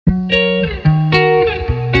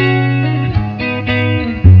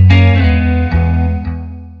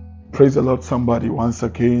Praise the Lord, somebody. Once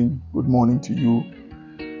again, good morning to you.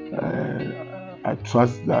 I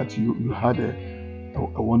trust that you had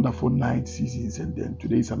a wonderful night seasons, and then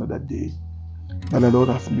today is another day that the Lord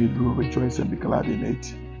has made. We will rejoice and be glad in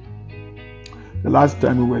it. The last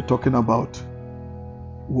time we were talking about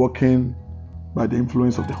walking by the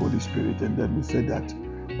influence of the Holy Spirit, and then we said that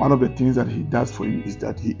one of the things that He does for you is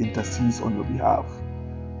that He intercedes on your behalf.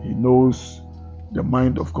 He knows the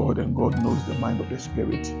mind of God, and God knows the mind of the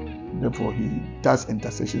Spirit. Therefore, He does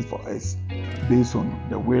intercessions for us based on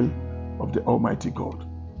the will of the Almighty God.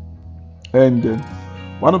 And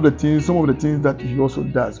some of the things that He also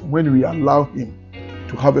does, when we allow Him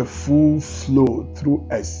to have a full flow through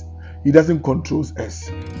us, He doesn't control us,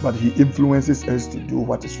 but He influences us to do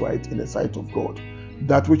what is right in the sight of God,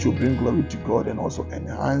 that which will bring glory to God and also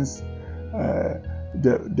enhance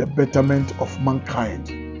the betterment of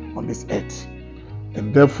mankind on this earth.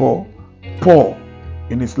 And therefore, Paul,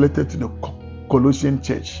 in his letter to the Colossian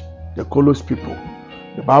church, the Colos people,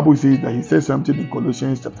 the Bible says that he says something in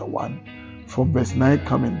Colossians chapter 1, from verse 9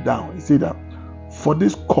 coming down. He said that, for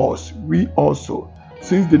this cause we also,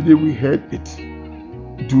 since the day we heard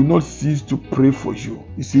it, do not cease to pray for you.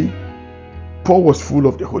 You see, Paul was full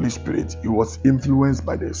of the Holy Spirit. He was influenced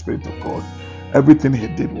by the Spirit of God. Everything he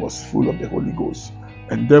did was full of the Holy Ghost.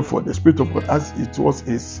 And therefore, the Spirit of God, as it was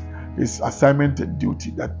his assignment and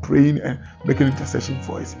duty, that praying and making intercession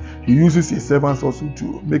for us, he uses his servants also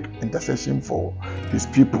to make intercession for his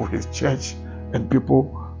people, his church, and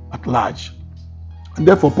people at large. And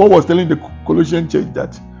therefore, Paul was telling the Colossian church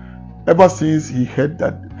that ever since he heard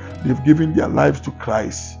that they've given their lives to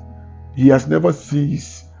Christ, he has never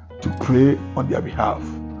ceased to pray on their behalf.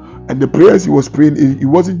 And the prayers he was praying, he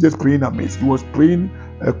wasn't just praying amiss, he was praying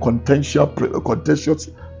contentious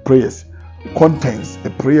prayers.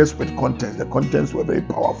 Prayers with contents. The contents were very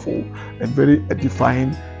powerful and very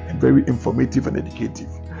edifying and very informative and educative,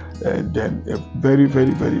 and then very, very,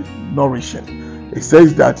 very nourishing. It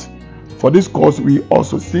says that for this cause we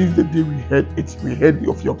also, since the day we heard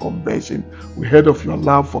of your conversion, we heard of your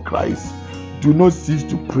love for Christ, do not cease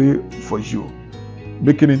to pray for you,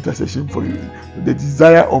 making intercession for you. The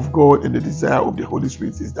desire of God and the desire of the Holy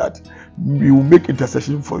Spirit is that we will make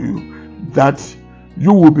intercession for you, that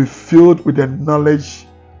you will be filled with the knowledge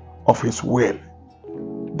of His will.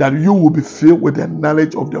 That you will be filled with the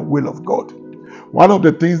knowledge of the will of God. One of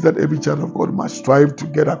the things that every child of God must strive to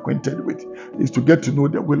get acquainted with is to get to know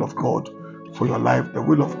the will of God for your life, the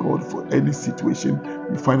will of God for any situation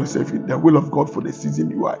you find yourself in, the will of God for the season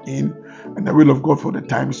you are in, and the will of God for the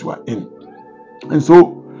times you are in. And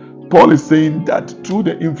so, Paul is saying that through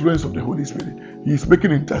the influence of the Holy Spirit, he is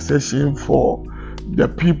making intercession for the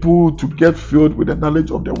people to get filled with the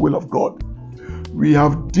knowledge of the will of God. We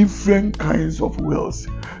have different kinds of wills.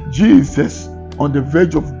 Jesus, on the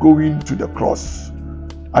verge of going to the cross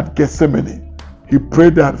at Gethsemane, he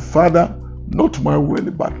prayed that, Father, not my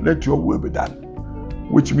will, but let your will be done.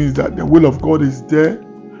 Which means that the will of God is there.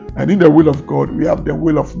 And in the will of God, we have the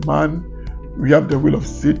will of man, we have the will of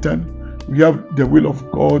Satan, we have the will of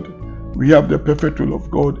God, we have the perfect will of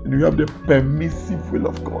God, and we have the permissive will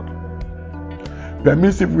of God.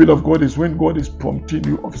 Permissive will of God is when God is prompting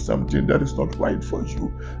you of something that is not right for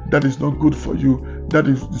you, that is not good for you, that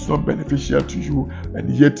is not beneficial to you,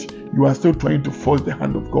 and yet you are still trying to force the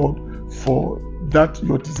hand of God for that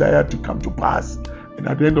your desire to come to pass. And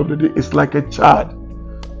at the end of the day, it's like a child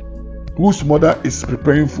whose mother is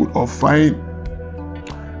preparing food or frying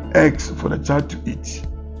eggs for the child to eat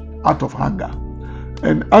out of hunger.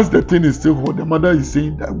 And as the thing is still hot, the mother is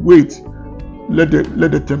saying that, wait, let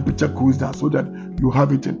the temperature cool down so that you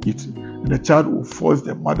have it and eat. And the child will force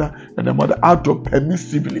the mother, and the mother, out of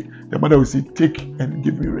permissively, the mother will say, take and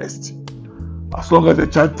give me rest. As long as the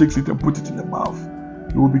child takes it and puts it in the mouth,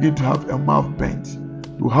 he will begin to have a mouth bent.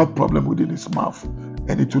 He will have problem within his mouth,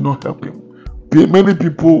 and it will not help him. Many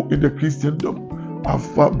people in the Christendom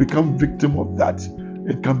have become victim of that.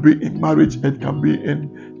 It can be in marriage, it can be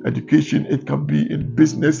in education, it can be in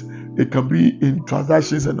business, it can be in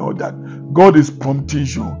transactions and all that. God is prompting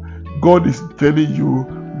you. God is telling you.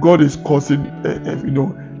 God is causing,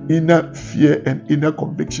 inner fear and inner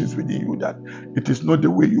convictions within you that it is not the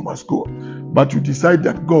way you must go. But you decide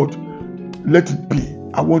that, God, let it be.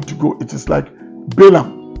 I want to go. It is like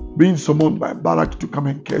Balaam being summoned by Balak to come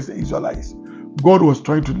and curse the Israelites. God was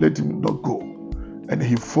trying to let him not go, and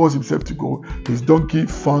he forced himself to go. His donkey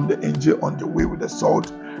found the angel on the way with the sword,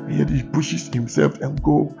 and yet he pushes himself and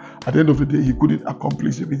go. At the end of the day, he couldn't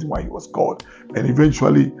accomplish the reason why he was called, and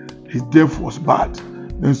eventually his death was bad.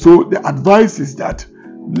 And so the advice is that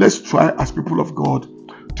let's try as people of God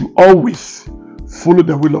to always follow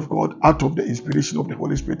the will of God out of the inspiration of the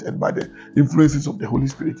Holy Spirit and by the influences of the Holy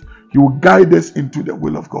Spirit. He will guide us into the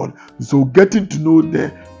will of God. So getting to know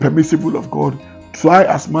the permissive will of God, try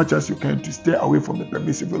as much as you can to stay away from the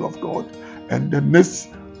permissive will of God. And the next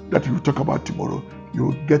that we will talk about tomorrow, you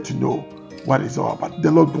will get to know what it's all about.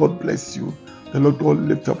 The Lord God bless you. The Lord God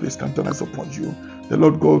lift up his countenance upon you. The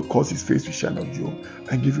Lord God cause his face to shine on you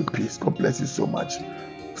and give you peace. God bless you so much.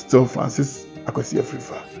 Still Francis Akwasi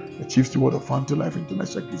Afrifa, the Chief Steward of Fountain Life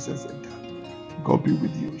International Christian Center. God be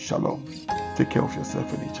with you. Shalom. Take care of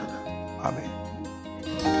yourself and each other. Amen.